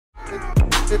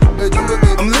I'm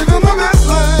living my best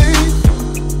life.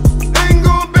 Ain't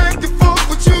going back and forth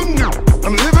with you now.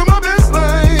 I'm living my best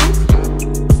life.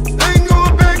 Ain't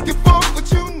going back and forth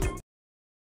with you now.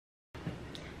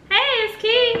 Hey, it's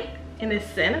Key. And it's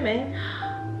Cinnamon.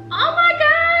 Oh my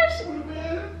gosh.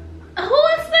 Who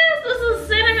is this? This is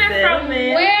Cinnamon. From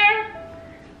where?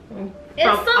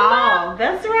 From all.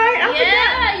 That's right.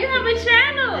 Yeah, you have a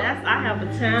channel. Yes, I have a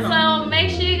channel. So make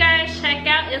sure you guys check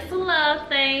out It's a Love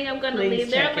Thing. I'm gonna leave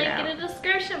their link in the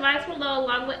description box below,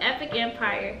 along with Epic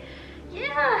Empire.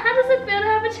 Yeah, how does it feel to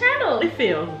have a channel? It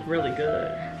feels really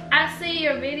good. I see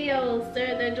your videos.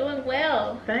 They're doing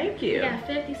well. Thank you. You got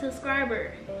 50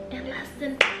 subscribers in less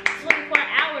than 24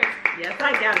 hours. Yes,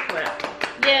 I got to clap.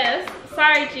 Yes.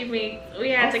 Sorry, G-Mix. We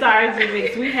had to clap. Sorry,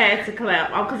 G-Mix. We had to clap.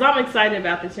 Because I'm excited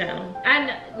about the channel.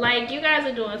 Like, you guys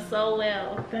are doing so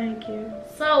well. Thank you.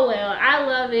 So well. I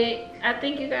love it. I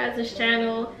think you guys'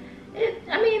 channel,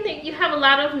 I mean, you have a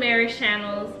lot of marriage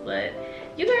channels, but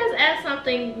you guys add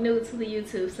something new to the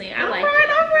YouTube scene. I like it.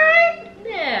 All right.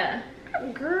 Yeah.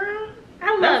 Girl.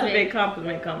 I love That's it. a big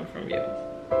compliment coming from you.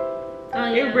 Oh,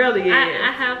 yeah. It really is.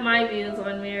 I have my views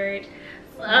on marriage.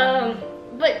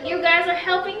 But you guys are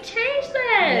helping change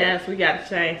that. Yes, we got to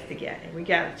change the game. We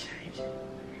got to change it.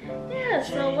 Yeah,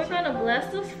 so we're going to bless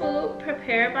this food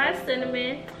prepared by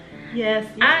Cinnamon. Yes,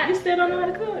 you still don't know how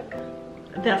to cook.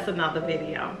 That's another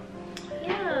video.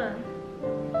 Yeah.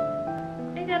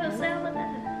 I got to sound like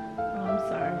that. Oh, I'm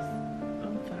sorry.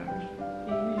 I'm sorry.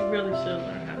 You really should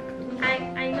learn how to cook.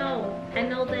 I know. I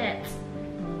know that.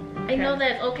 Okay. I know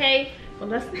that, okay? Well,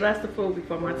 let's bless the food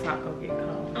before my taco get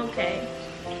cold. Okay.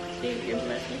 You're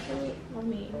blessing food on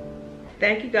me.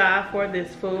 Thank you, God, for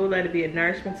this food. Let it be a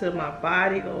nourishment to my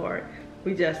body, Lord.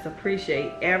 We just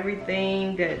appreciate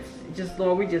everything that's just,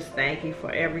 Lord, we just thank you for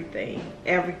everything.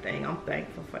 Everything. I'm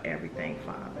thankful for everything,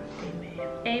 Father.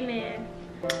 Amen. Amen.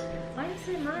 Why you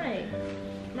say mine?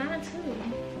 Mine too.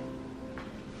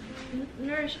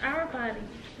 Nourish our body.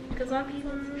 Because I'm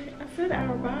eating. I said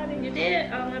our body. You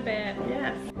did? Oh, my bad.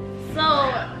 Yes.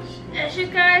 So, as you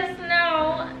guys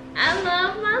know, I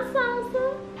love my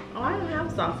salsa. Oh, I don't have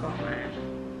sauce on mine.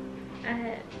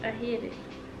 I hid it.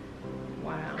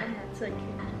 Wow. I had took it.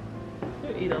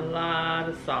 You eat a lot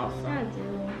of salsa. I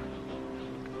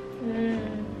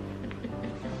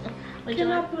do.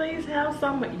 Can I please have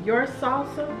some of your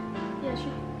salsa? Yes,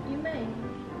 you may.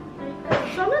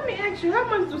 So let me ask you, how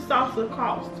much does salsa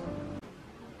cost?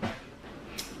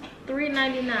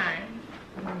 $3.99.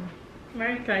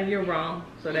 Right? Okay, you're wrong.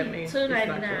 So that means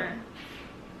 $2.99.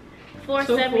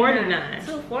 $4.79.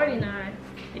 $2.49.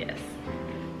 Yes.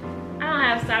 I don't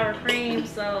have sour cream,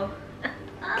 so.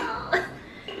 Oh.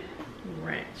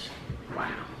 Ranch.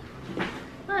 Wow.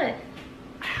 What?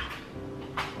 Wow.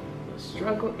 The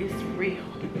struggle is real.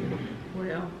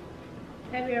 Well.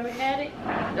 Have you ever had it?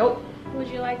 Nope. Would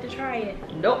you like to try it?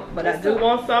 Nope, but I do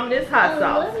want some of this hot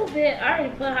sauce. A little bit. I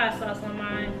already put hot sauce on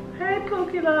mine. Hey,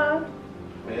 Pookie love.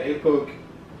 Hey, Pookie.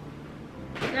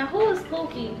 Now, who is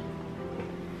Pookie?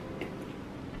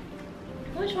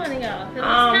 Which one of y'all? Because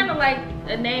it's kind of like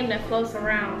a name that floats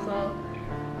around, so.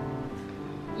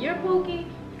 You're Pookie?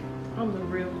 I'm the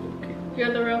real Pookie.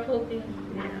 You're the real Pookie?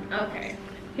 Yeah. Okay.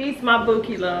 He's my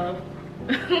Bookie love.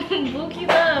 Bookie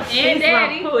love and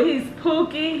Daddy. He's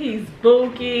Pookie, he's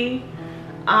Bookie,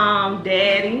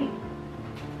 Daddy,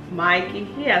 Mikey.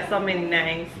 He has so many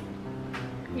names.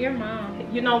 Your mom.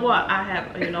 You know what?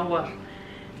 You know what?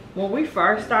 When we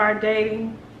first started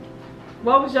dating,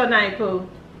 what was your name, Pooh?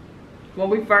 When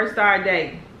we first started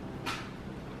dating?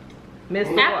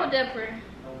 Mr. Apple what? Dipper.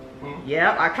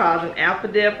 Yep, I called him Apple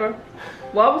Dipper.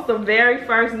 What was the very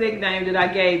first nickname that I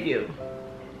gave you?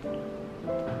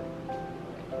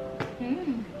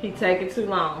 He take it too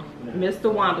long. Mr.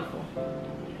 Wonderful.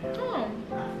 Oh.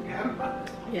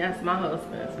 Yes, my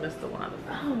husband is Mr.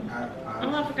 Wonderful.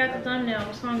 Oh, I forgot the thumbnail. I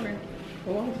was hungry.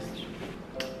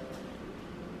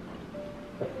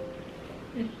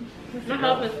 My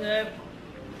hope is good.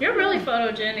 You're really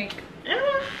photogenic. I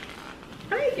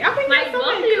mean, like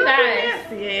both of you guys.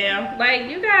 Yeah. Like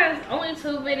you guys, only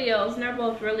 2 videos, and they're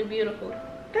both really beautiful.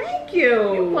 Thank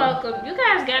you. You're welcome. You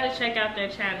guys gotta check out their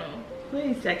channel.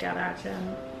 Please check out our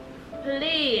channel.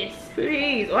 Please.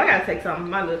 Please. Oh, I gotta take some of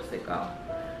my lipstick off.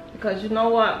 Because you know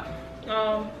what?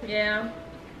 Oh, yeah.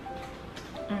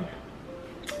 I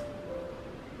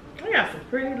got some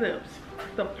pretty lips.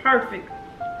 The perfect.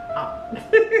 Oh.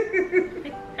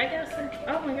 I got some.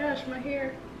 Oh my gosh, my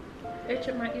hair.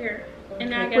 Itching my ear.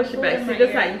 And now I Okay, got push it fluid back. in See, my this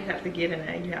ear. how you have to get in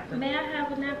there. You have to. May I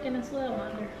have a napkin as well,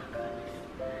 Mother?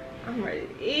 I'm ready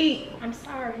to eat. I'm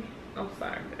sorry. I'm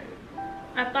sorry, baby.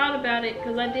 I thought about it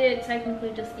because I did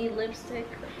technically just eat lipstick.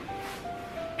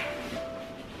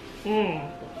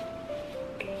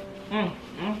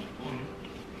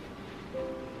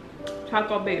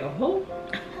 Taco Bell, who?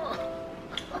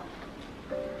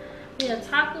 Yeah,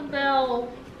 Taco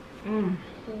Bell. Mm.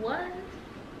 What?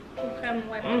 Okay, I'm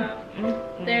gonna wipe it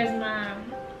out. There's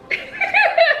mine.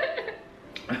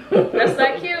 That's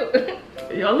not cute.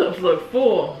 Your lips look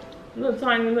full. Little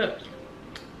tiny lips.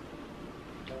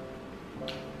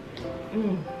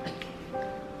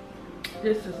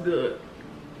 This is good.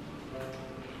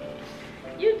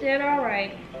 You did all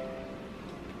right.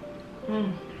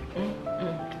 The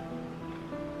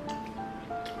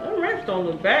rest don't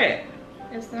look bad.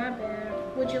 It's not bad.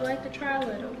 Would you like to try a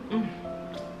little?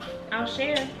 I'll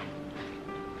share.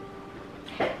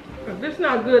 If this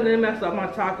not good, then it mess up my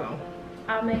taco.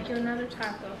 I'll make you another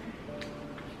taco.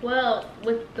 Well,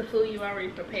 with the food you already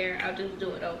prepared, I'll just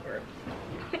do it over.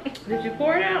 Did you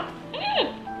pour it out?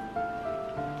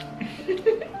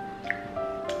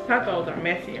 Tacos are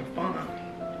messy and fun.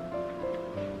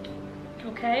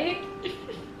 Okay.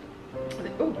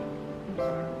 Ooh, I'm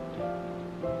sorry.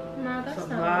 No, that's It's a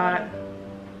not lot. bad.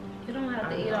 You don't have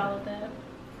to eat all of that.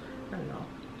 I know.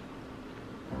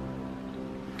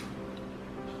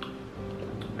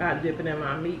 I dip it in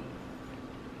my meat.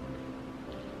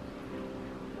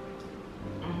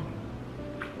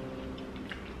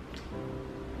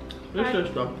 This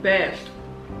is the best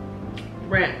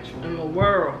ranch in the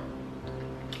world.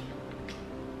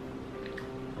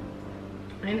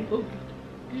 Ain't it food?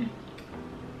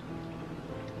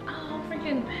 Oh,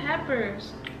 freaking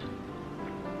peppers.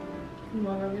 You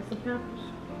wanna go get some peppers?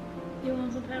 You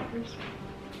want some peppers?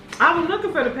 I was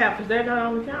looking for the peppers. They're not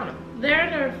on the counter. They're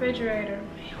in the refrigerator.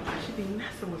 Man, I should be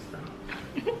messing with stuff.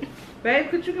 Babe,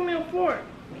 could you give me a fork?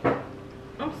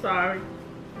 I'm sorry.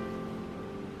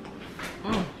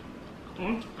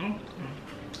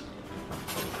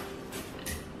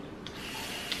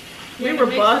 We were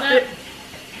busted.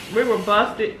 We were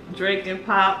busted drinking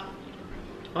pop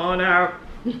on our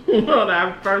on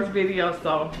our first video,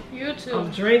 so You too.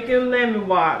 I'm drinking lemon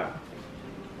water.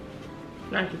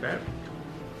 Thank you, babe.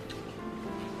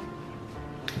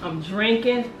 I'm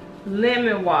drinking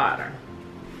lemon water.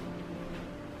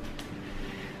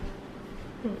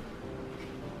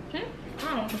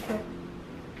 Oh.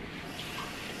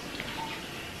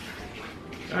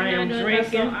 I am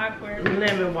drinking so awkward.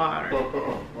 lemon water.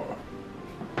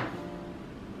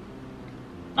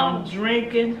 I'm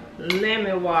drinking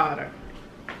lemon water.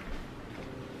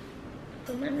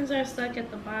 The lemons are stuck at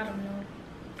the bottom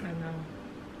though. I know.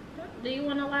 Do you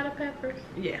want a lot of peppers?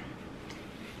 Yeah.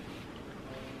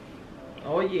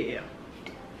 Oh yeah.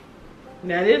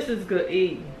 Now this is good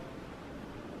eating.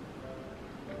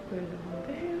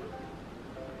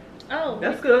 Oh.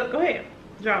 That's good. Go ahead.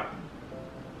 Drop.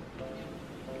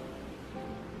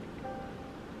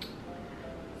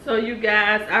 So you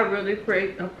guys, I really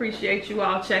appreciate you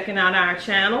all checking out our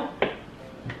channel.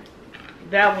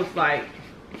 That was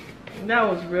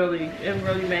really, it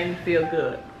really made me feel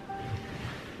good.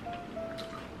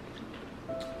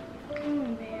 Oh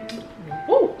man.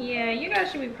 Woo. Yeah, you guys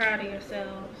should be proud of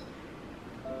yourselves.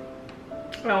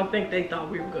 I don't think they thought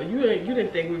we were good. You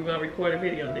didn't think we were gonna record a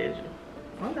video, did you?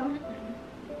 I know.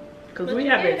 Because But we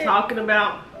you have did been it. talking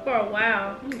about. For a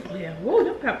while. Yeah. Whoa,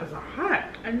 them peppers are hot.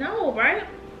 I know, right?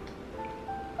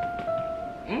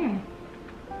 Yeah.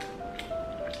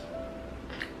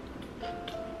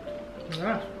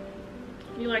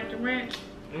 You like the ranch?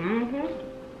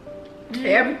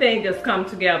 Everything just come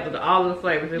together. All the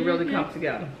flavors, it really come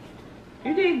together.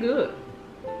 You did good.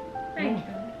 Thank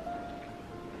you.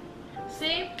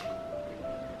 See?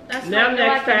 That's Now why I know I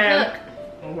next can time.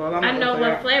 cook. Well, I know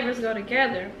what flavors go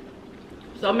together.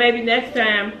 So maybe next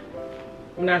time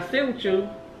when I sit with you,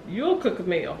 you'll cook a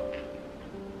meal.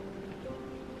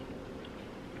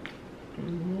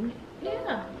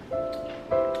 Yeah.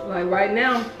 Like right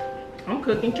now, I'm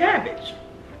cooking cabbage.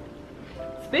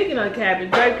 Speaking of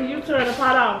cabbage, babe, can you turn the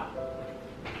pot off?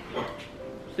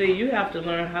 See, you have to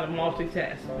learn how to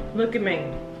multitask. Look at me.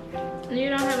 You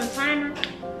don't have a timer?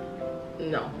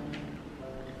 No.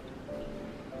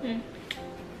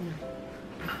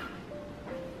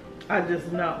 I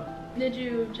just know. Did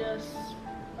you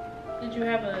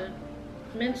have a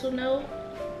mental note?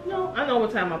 No, I know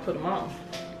what time I put them on.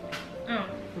 Oh.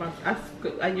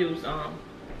 I use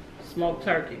smoked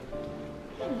turkey.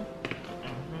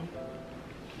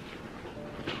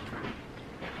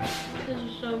 This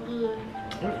is so good.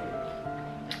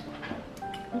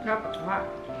 Okay, hot.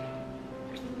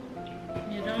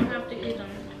 You don't have to eat them.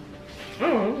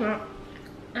 No.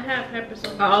 I have peppers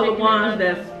on All the chicken ones and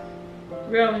that's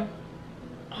really.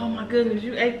 Oh my goodness,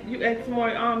 you ate some more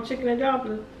chicken and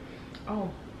dumplings. Oh.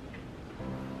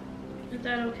 Is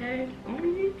that okay?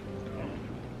 Mm-hmm.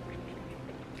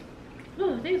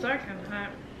 Ooh, these are kind of hot.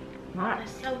 Hot.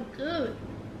 It's so good.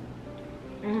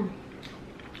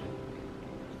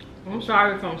 I'm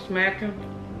sorry if I'm smacking,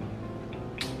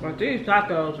 but these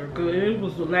tacos are good. It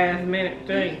was the last minute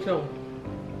thing too.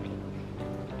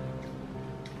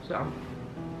 So,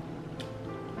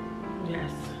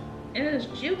 yes. And it's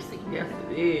juicy. Yes,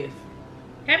 it is.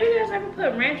 Have you guys ever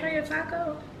put ranch on your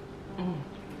taco?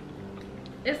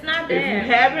 It's not bad. If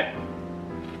you haven't,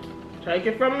 take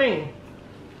it from me.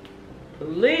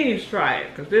 Please try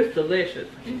it, because it's delicious.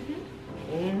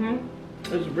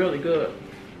 It's really good.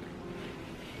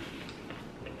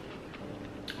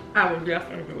 I would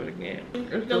definitely do it again.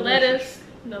 It's The lettuce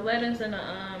and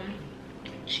the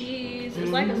cheese. It's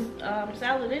like a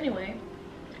salad anyway.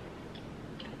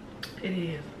 It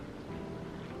is.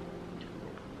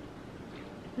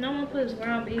 No one puts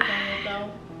ground beef on it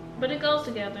though, but it goes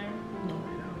together. No, I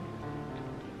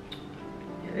don't.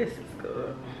 Yeah, this is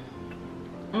good.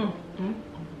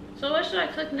 So what should I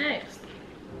cook next?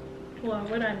 Well,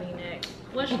 what I mean next?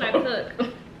 What should I cook?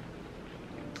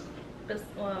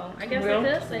 Well, I guess I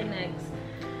could say next.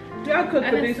 Y'all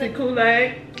cooked the DC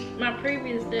Kool-Aid. My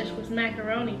previous dish was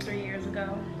macaroni 3 years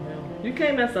ago. You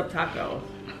can't mess up tacos.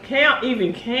 Cam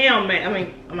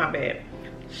made, my bad.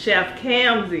 Chef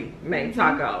Camsy made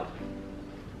tacos.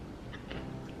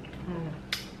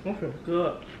 This is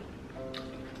good.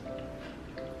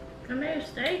 I made a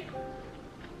steak.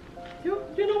 You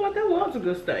know what? That was a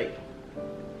good steak.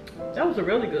 That was a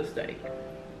really good steak.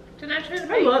 Did I try to I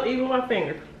make? love eating with my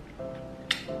fingers.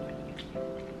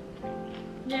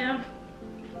 Yeah.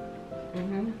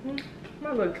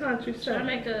 My little country Should I style.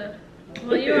 make a?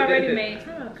 Well, you already made. It's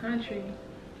not a country.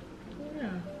 Yeah.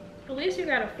 At least you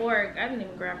got a fork. I didn't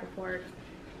even grab a fork.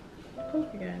 Of course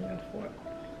you got no fork.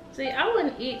 See, I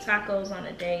wouldn't eat tacos on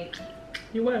a date.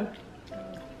 You will.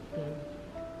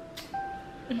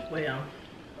 Well.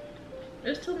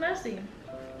 It's too messy.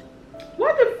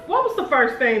 What was the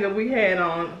first thing that we had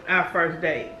on our first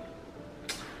date?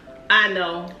 I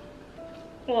know.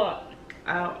 What?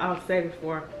 I'll say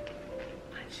before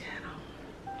my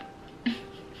channel.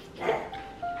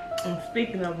 And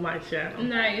speaking of my channel.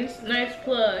 Nice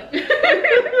plug.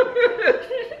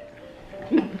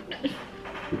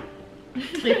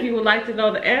 If you would like to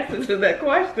know the answer to that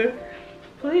question,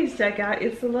 please check out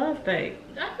It's a Love Thing.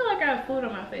 I feel like I have food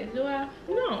on my face. Do I?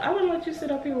 No, I wouldn't let you sit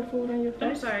up here with food on your face.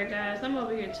 I'm sorry, guys. I'm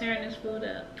over here tearing this food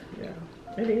up. Yeah,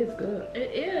 it is good.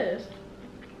 It is.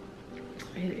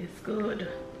 It is good.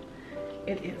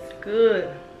 It is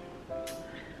good.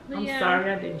 But I'm yeah,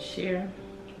 sorry I didn't share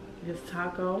this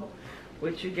taco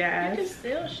with you guys. You can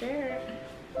still share it.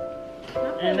 My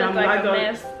food And look I'm like not a gonna-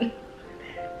 mess.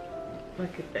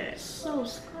 Look at that. So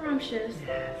scrumptious.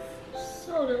 Yes.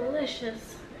 So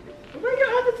delicious. Where your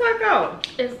other taco?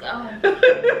 It's gone.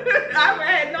 I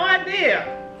had no idea.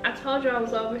 I told you I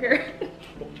was over here.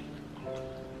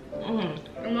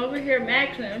 I'm over here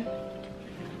maxing.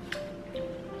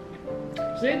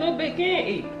 See, little bit can't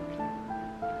eat.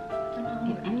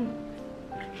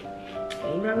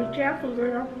 You gotta be careful,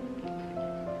 girl.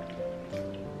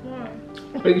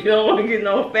 You don't want to get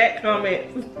no fat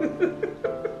comments.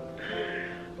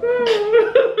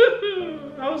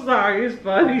 I'm sorry, it's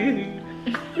funny.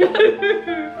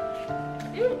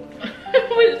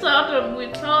 we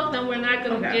told them we're not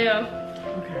gonna give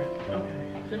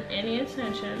them any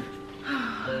attention.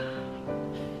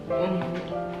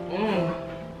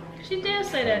 She did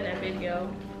say that in that video.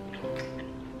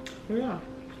 Yeah.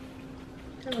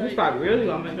 He's probably really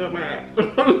gonna make up mad.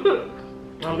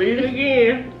 I'm eating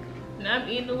again. And I'm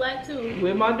eating a lot too.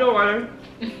 With my daughter.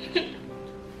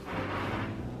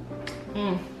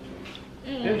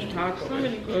 This taco So is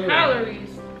many good.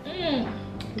 calories.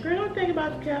 Girl, don't think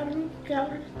about the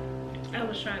calories. I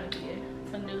was trying to be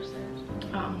a nuisance.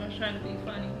 I was trying to be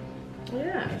funny.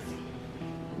 Yes.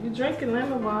 You drinking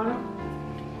lemon water?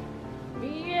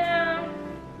 Yeah.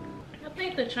 I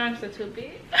think the chunks are too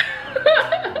big.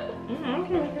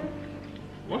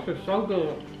 This is so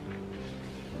good.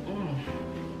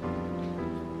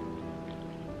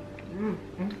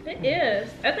 It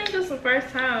is. I think this is the first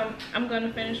time I'm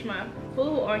gonna finish my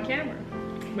food on camera.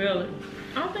 Really?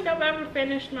 I don't think I've ever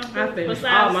finished my food I finished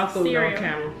besides all my food cereal. on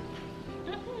camera.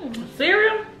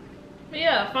 Cereal?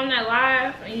 Yeah, from that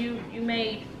live, and you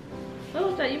made, what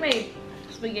was that? You made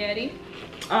spaghetti.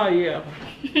 Oh yeah.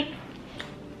 You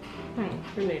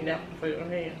need that for your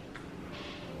hand.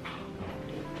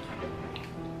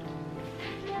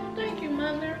 Oh, thank you,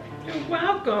 mother. You're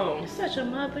welcome. You're such a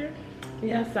mother.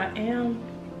 Yes, I am.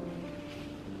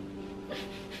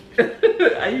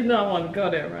 You know I want to go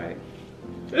there, right?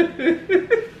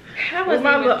 How I With wasn't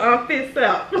my even, little unfit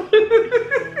self. I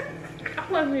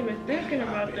wasn't even thinking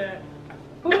about that.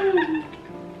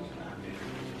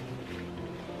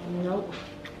 Nope.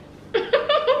 I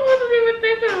wasn't even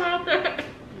thinking about that.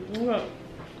 Look.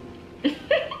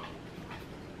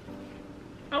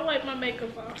 I wipe my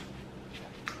makeup off.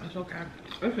 It's okay.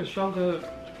 This is so good.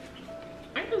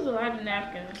 I use a lot of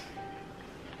napkins.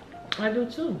 I do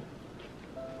too.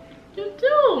 You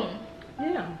do?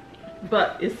 Yeah.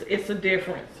 But it's a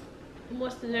difference.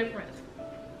 What's the difference?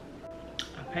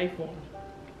 I pay for them.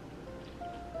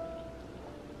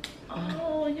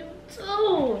 Oh, you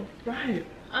do? Right.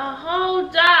 A whole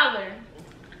 $1.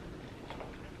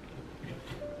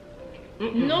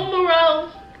 Numero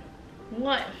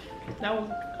one. That was,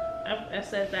 I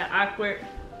said that awkward.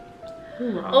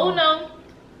 Oh no.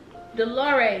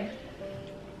 Dolores.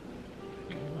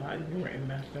 Wow, you ain't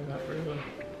messed that up really.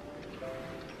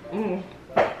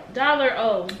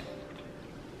 $1.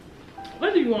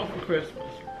 What do you want for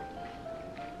Christmas?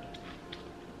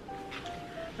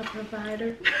 A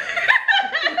provider.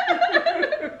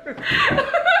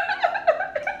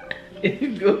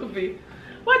 You goofy.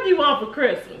 What do you want for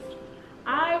Christmas?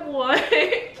 I want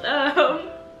I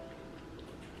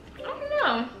don't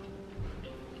know.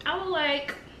 I would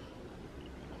like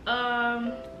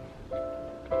a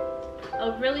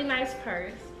really nice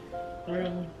purse.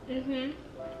 Really? Mhm.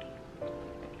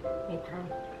 Okay.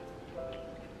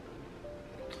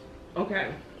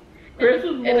 Okay.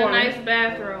 Christmas morning. And a nice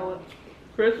bathrobe.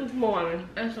 Christmas morning.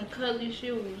 And some cuddly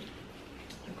shoes.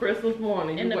 Christmas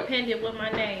morning. Independent with my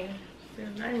name.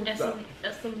 And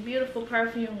some beautiful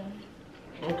perfume.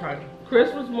 Okay.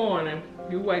 Christmas morning,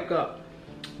 you wake up.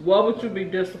 What would you be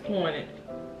disappointed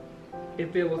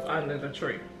if it was under the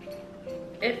tree?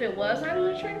 If it was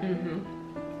under the tree?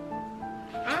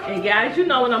 And guys, you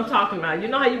know what I'm talking about. You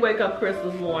know how you wake up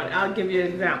Christmas morning. I'll give you an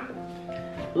example.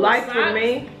 Like socks? for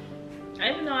me,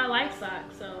 I even know I like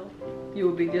socks, so you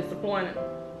would be disappointed.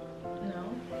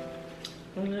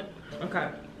 no. Okay.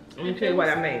 Let me tell you what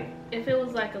I mean. If it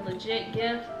was like a legit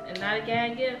gift and not a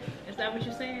gag gift, is that what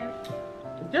you're saying?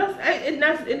 Just it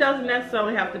doesn't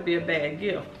necessarily have to be a bad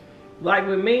gift. Like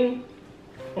with me,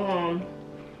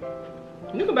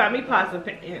 you can buy me pots and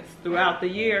pans throughout the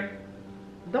year.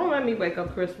 Don't let me wake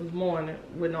up Christmas morning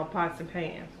with no pots and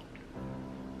pans.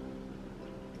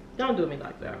 Don't do me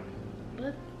like that.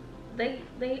 But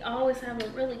they always have a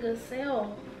really good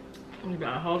sale. You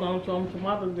gotta hold on to them for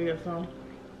Mother's Day or something.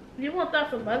 You want that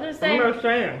for Mother's Day? I'm just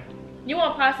saying. You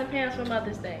want pots and pans for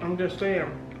Mother's Day? I'm just saying.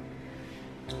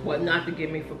 What not to give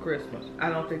me for Christmas. I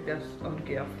don't think that's a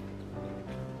gift.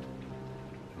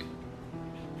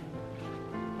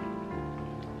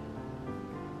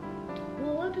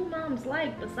 Well, what do moms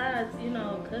like besides, you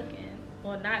know, cooking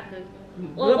or not cooking?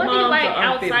 Well, Good what do you moms like or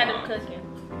unfit outside of moms? cooking?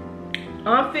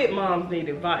 Unfit moms need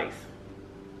advice.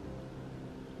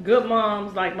 Good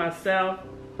moms like myself,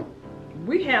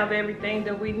 we have everything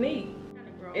that we need.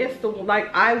 It's the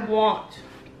like I want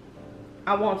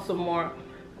some more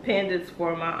pendants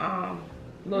for my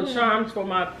little charms for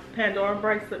my Pandora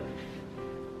bracelet.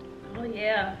 Oh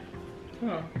yeah.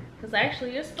 Huh. Because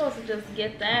actually you're supposed to just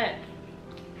get that.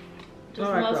 Just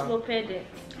All right, multiple girl. pendants.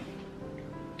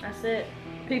 That's it.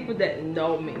 People that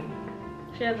know me.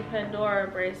 She has a Pandora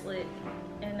bracelet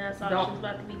and that's all Don't. she's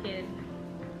about to be getting.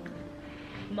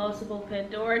 Multiple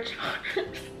Pandora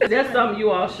charms. That's something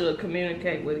you all should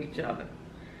communicate with each other.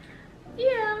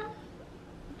 Yeah.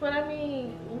 But I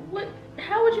mean,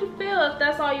 how would you feel if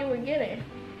that's all you were getting?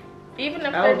 Even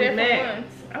if I they're would be different mad.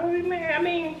 ones. I would be mad. I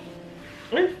mean,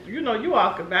 if, you know, you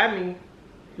all could buy me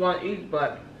one each,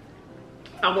 but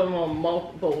I wouldn't want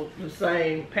multiple the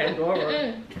same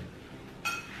Pandora.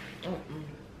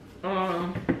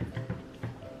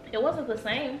 It wasn't the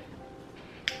same.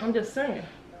 I'm just saying.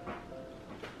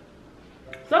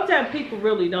 Sometimes people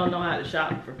really don't know how to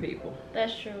shop for people.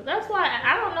 That's true. That's why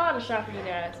I don't know how to shop for you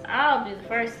guys. I'll be the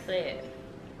first to say it.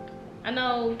 I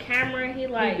know Cameron, he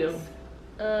likes do.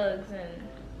 Uggs and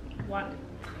what?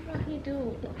 I know he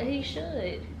do. He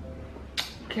should.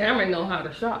 Cameron know how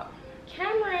to shop.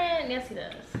 Cameron, yes he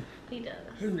does. He does.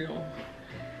 He do.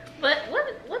 But what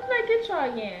did I get y'all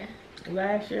again?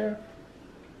 Last year,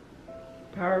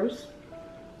 purse.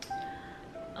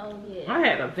 Oh yeah. I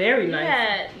had a very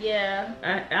nice. Yeah.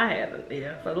 I had a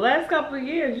for the last couple of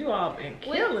years. You all been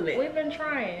killing it. We've been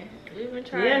trying.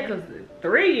 Yeah, because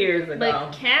 3 years ago.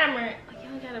 But Cameron,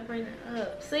 y'all gotta bring it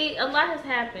up. See, a lot has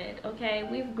happened. Okay,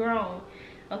 we've grown.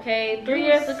 Okay, 3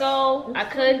 years ago, I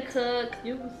couldn't cook.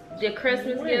 The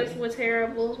Christmas gifts were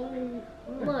terrible.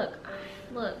 Look,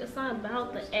 it's not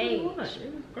about the age.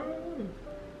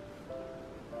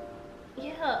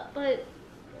 Yeah, but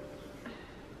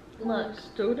Look.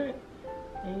 Student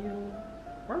and you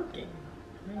working.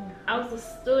 Man. I was a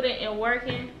student and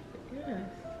working. Yes.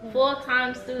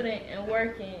 Full-time student and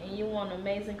working, and you want an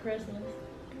amazing Christmas?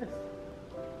 Yes.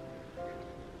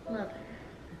 Mother.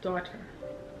 Daughter.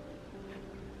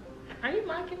 Are you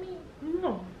mocking me?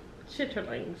 No.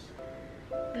 Chitterlings.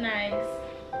 Nice.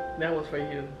 That was for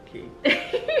you, Key.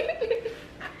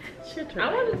 Chitterlings.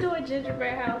 I want to do a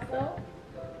gingerbread house though.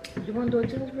 You want to do a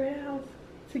gingerbread house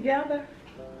together?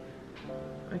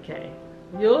 Okay.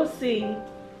 You'll see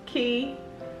Key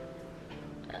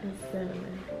and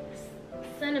cinnamon.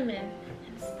 Cinnamon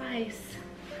and spice.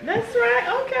 That's right.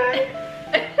 Okay.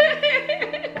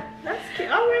 That's cute.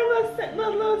 Oh, we're a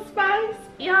little spice.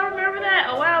 Y'all remember that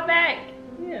a while back?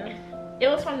 Yeah. It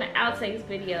was from the outtakes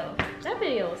video. That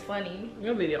video was funny.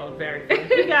 Your video was very funny. If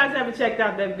you guys haven't checked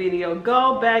out that video,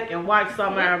 go back and watch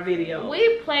some of our videos.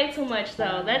 We play too much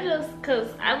though. That just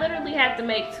cause I literally had to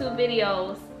make 2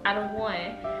 videos out of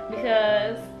 1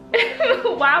 because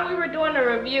while we were doing the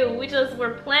review, we just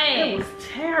were playing. It was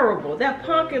terrible. That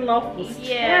pumpkin loaf was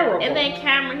terrible. And then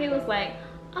Cameron, he was like,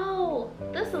 "Oh,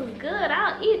 this is good.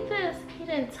 I'll eat this." He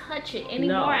didn't touch it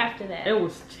anymore after that. It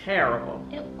was terrible.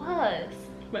 It was.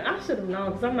 But I should have known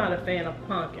because I'm not a fan of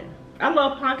pumpkin. I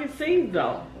love pumpkin seeds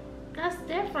though. That's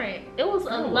different. It was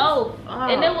a loaf,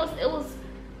 and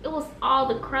it was all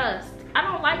the crust. I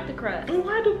don't like the crust. And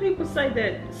why do people say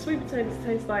that sweet potato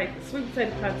pie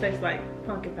tastes like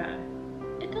pumpkin pie?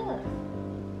 It does.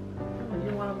 Oh,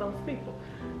 you're one of those people.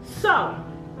 So,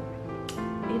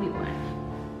 anyway,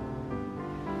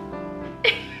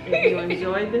 if you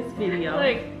enjoyed this video,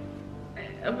 Look,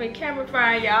 I've been camera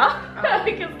frying y'all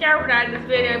because Cameron not in this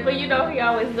video, but you know he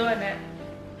always doing that.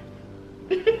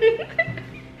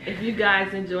 if you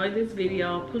guys enjoyed this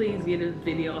video, please give this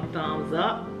video a thumbs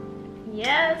up.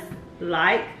 Yes.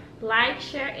 Like,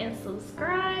 share, and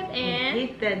subscribe, and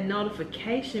hit that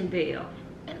notification bell.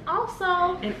 And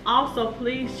also,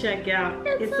 please check out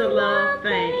It's a Love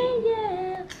Thing.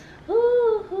 Yeah.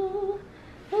 Ooh,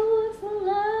 it's a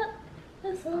love.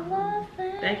 It's a love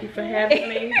thing. Thank you for having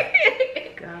me.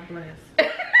 God bless.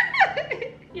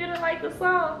 You didn't like the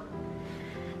song?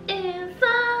 It's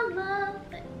a love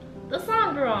thing. The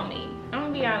song grew on me. I'm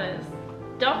gonna be honest.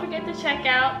 Don't forget to check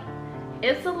out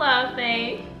It's a Love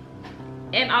Thing.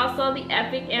 And also the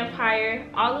Epic Empire.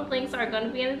 All the links are going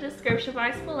to be in the description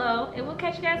box below. And we'll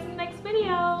catch you guys in the next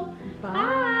video.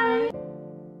 Bye. Bye.